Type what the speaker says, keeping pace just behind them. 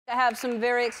I have some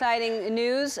very exciting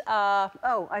news.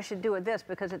 Oh, I should do it this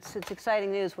because it's exciting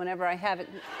news whenever I have it.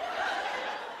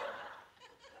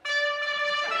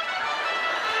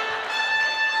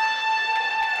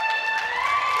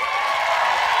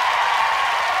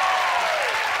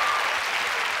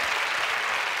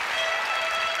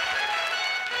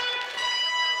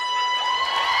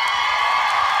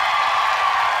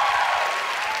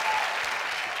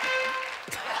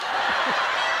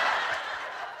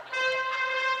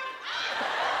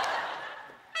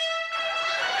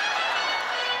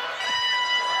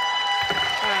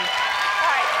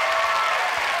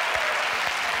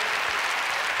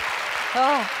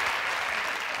 Oh.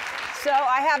 So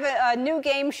I have a new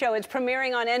game show. It's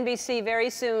premiering on NBC very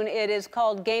soon. It is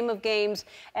called Game of Games,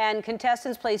 and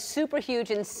contestants play super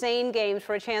huge, insane games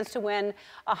for a chance to win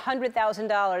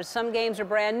 $100,000. Some games are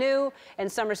brand new, and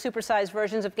some are supersized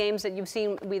versions of games that you've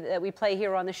seen that we play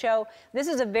here on the show. This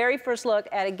is a very first look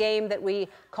at a game that we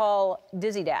call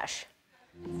Dizzy Dash.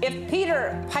 If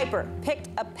Peter Piper picked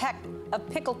a peck of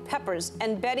pickled peppers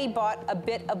and Betty bought a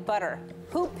bit of butter,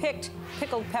 who picked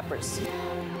pickled peppers?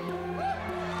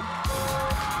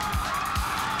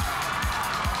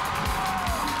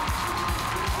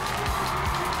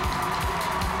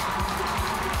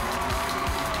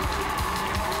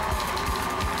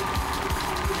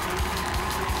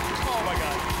 Oh my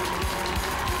God.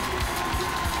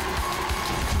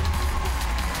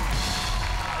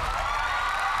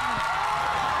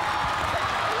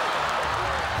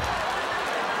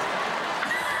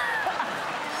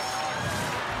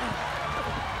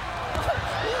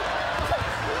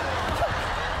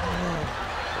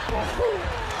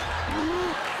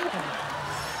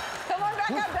 Come on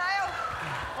back up, Dial.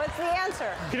 What's the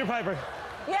answer? Peter Piper.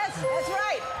 Yes, that's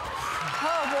right.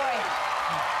 Oh, boy.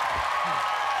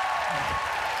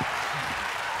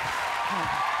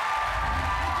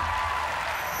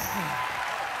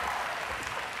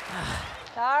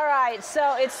 All right,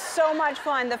 so it's so much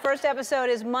fun. The first episode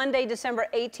is Monday, December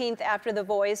 18th after The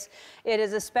Voice. It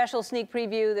is a special sneak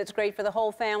preview that's great for the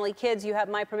whole family. Kids, you have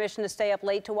my permission to stay up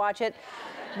late to watch it.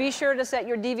 Be sure to set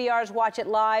your DVRs, watch it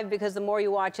live, because the more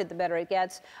you watch it, the better it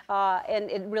gets.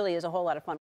 And it really is a whole lot of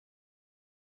fun.